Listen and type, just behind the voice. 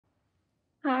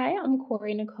Hi, I'm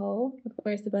Kori Nicole with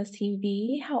Where's the Best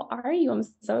TV. How are you? I'm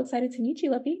so excited to meet you,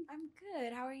 Lovie. I'm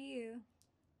good. How are you?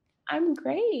 I'm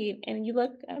great, and you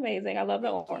look amazing. I love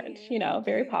the Thank orange, you. Thank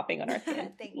very you. popping on our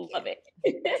skin. Thank you. Love it.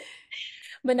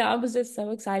 But no, I was just so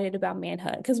excited about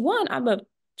Manhunt because one, I'm a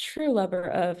true lover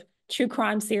of true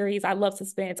crime series. I love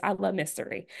suspense. I love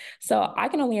mystery. So I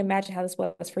can only imagine how this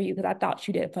was for you because I thought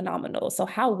you did phenomenal. So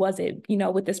how was it,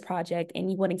 with this project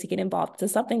and you wanting to get involved to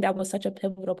something that was such a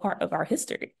pivotal part of our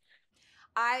history?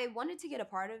 I wanted to get a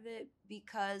part of it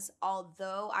because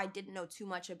although I didn't know too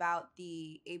much about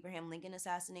the Abraham Lincoln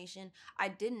assassination, I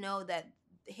did know that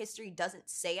history doesn't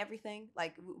say everything.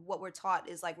 Like what we're taught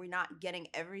is like we're not getting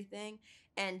everything.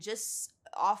 And just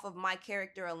off of my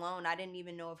character alone, I didn't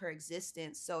even know of her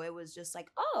existence. So it was just like,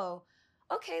 oh,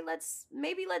 okay, let's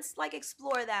like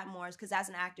explore that more. Because as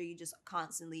an actor, you just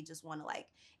constantly just want to like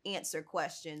answer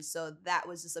questions. So that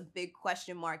was just a big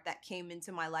question mark that came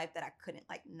into my life that I couldn't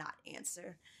like not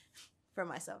answer for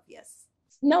myself. Yes.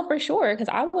 No, for sure, because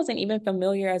I wasn't even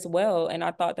familiar as well. And I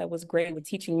thought that was great with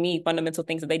teaching me fundamental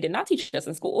things that they did not teach us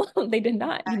in school. They did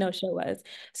not, show us.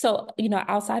 So,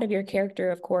 outside of your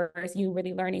character, of course, you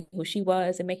really learning who she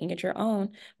was and making it your own.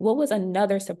 What was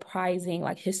another surprising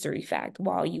like history fact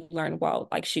while you learned while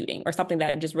like shooting or something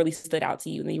that just really stood out to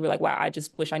you and you were like, wow, I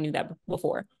just wish I knew that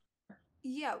before.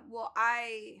 Yeah, well,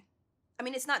 I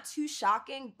mean, it's not too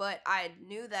shocking, but I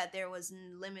knew that there was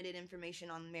limited information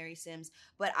on Mary Sims,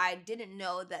 but I didn't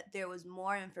know that there was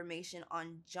more information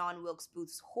on John Wilkes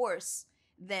Booth's horse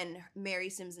than Mary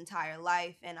Sims' entire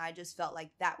life. And I just felt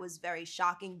like that was very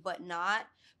shocking, but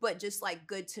just like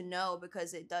good to know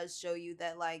because it does show you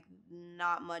that like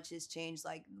not much has changed,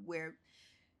 like where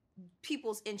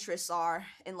people's interests are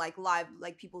in like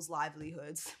people's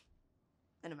livelihoods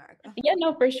in America. Yeah,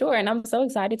 no, for sure. And I'm so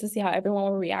excited to see how everyone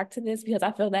will react to this because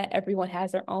I feel that everyone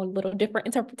has their own little different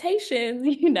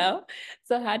interpretations, you know?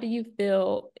 So how do you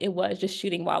feel it was just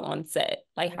shooting while on set?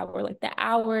 Like how were like the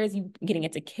hours, you getting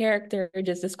into character,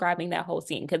 just describing that whole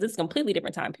scene? Because it's a completely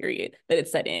different time period that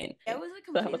it's set in. It was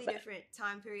a So how was completely that? different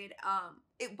time period.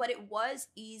 But it was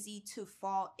easy to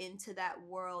fall into that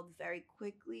world very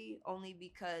quickly, only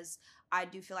because I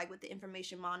do feel like with the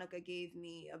information Monica gave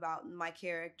me about my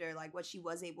character, like what she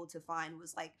was able to find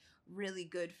was like really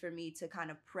good for me to kind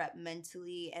of prep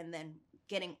mentally, and then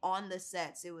getting on the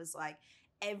sets, it was like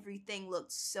everything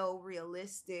looked so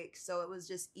realistic, so it was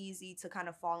just easy to kind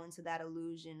of fall into that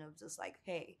illusion of just like,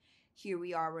 hey, here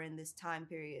we are, we're in this time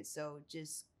period, so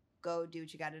just go do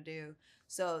what you got to do.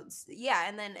 So yeah,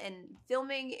 and then and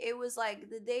filming, it was like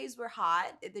the days were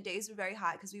hot. The days were very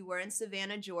hot because we were in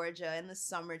Savannah, Georgia, in the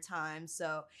summertime.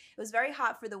 So it was very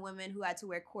hot for the women who had to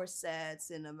wear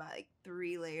corsets and about like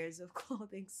 3 layers of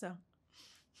clothing. So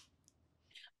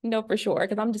No, for sure.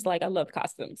 Because I'm just like, I love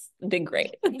costumes. Did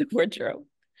great. The wardrobe.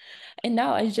 And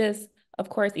no, it's just, of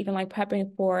course, even like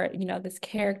prepping for, this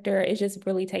character, it just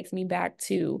really takes me back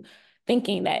to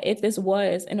thinking that if this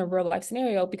was in a real life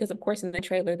scenario, because of course in the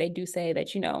trailer they do say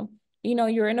that,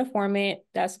 you're an informant,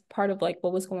 that's part of like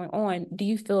what was going on. Do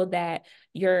you feel that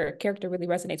your character really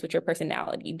resonates with your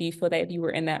personality? Do you feel that if you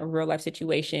were in that real life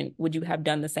situation, would you have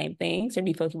done the same things? Or do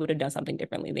you feel like you would have done something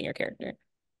differently than your character?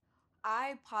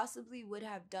 I possibly would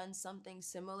have done something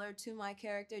similar to my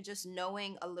character, just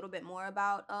knowing a little bit more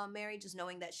about Mary, just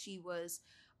knowing that she was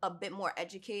a bit more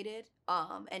educated,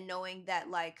 and knowing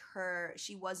that like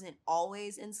she wasn't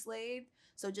always enslaved.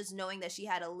 So just knowing that she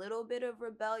had a little bit of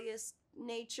rebellious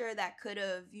nature that could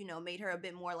have, made her a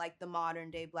bit more like the modern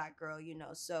day black girl.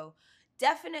 So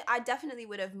I definitely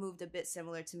would have moved a bit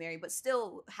similar to Mary, but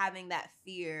still having that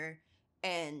fear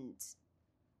and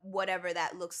whatever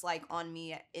that looks like on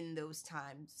me in those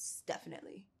times,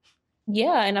 definitely.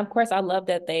 Yeah, and of course I love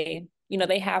that they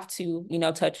have to,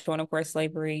 touch on, of course,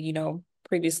 slavery,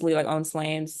 previously like on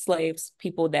slaves,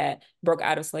 people that broke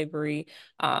out of slavery.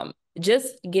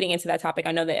 Just getting into that topic,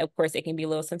 I know that of course it can be a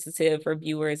little sensitive for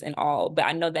viewers and all, but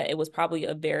I know that it was probably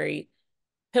a very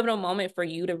pivotal moment for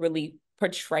you to really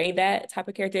portray that type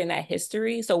of character in that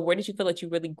history. So where did you feel like you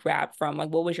really grabbed from? Like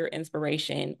what was your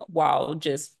inspiration while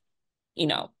just,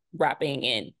 rapping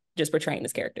and just portraying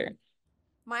this character?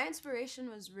 My inspiration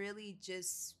was really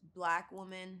just black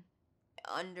women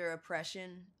under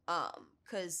oppression,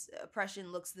 cuz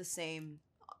oppression looks the same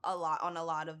a lot on a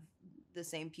lot of the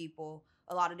same people,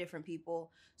 a lot of different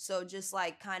people. So just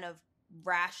like kind of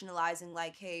rationalizing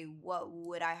like, hey, what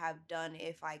would I have done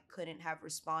if I couldn't have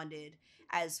responded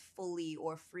as fully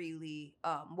or freely?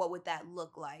 What would that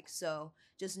look like? So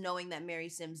just knowing that Mary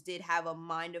Sims did have a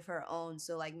mind of her own,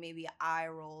 so like maybe eye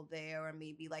roll there, or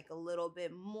maybe like a little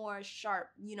bit more sharp,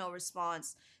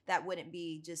 response that wouldn't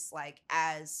be just like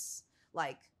as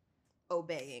like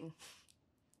obeying.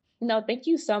 No, thank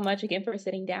you so much again for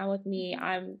sitting down with me.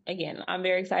 Mm-hmm. I'm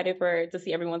very excited to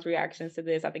see everyone's reactions to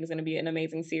this. I think it's going to be an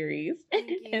amazing series.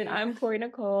 Thank And you. I'm Kori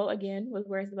Nicole again with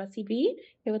Where's the Bus TV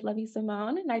here with Lovie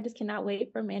Simone, and I just cannot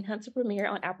wait for Manhunt to premiere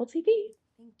on Apple TV.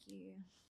 Thank you.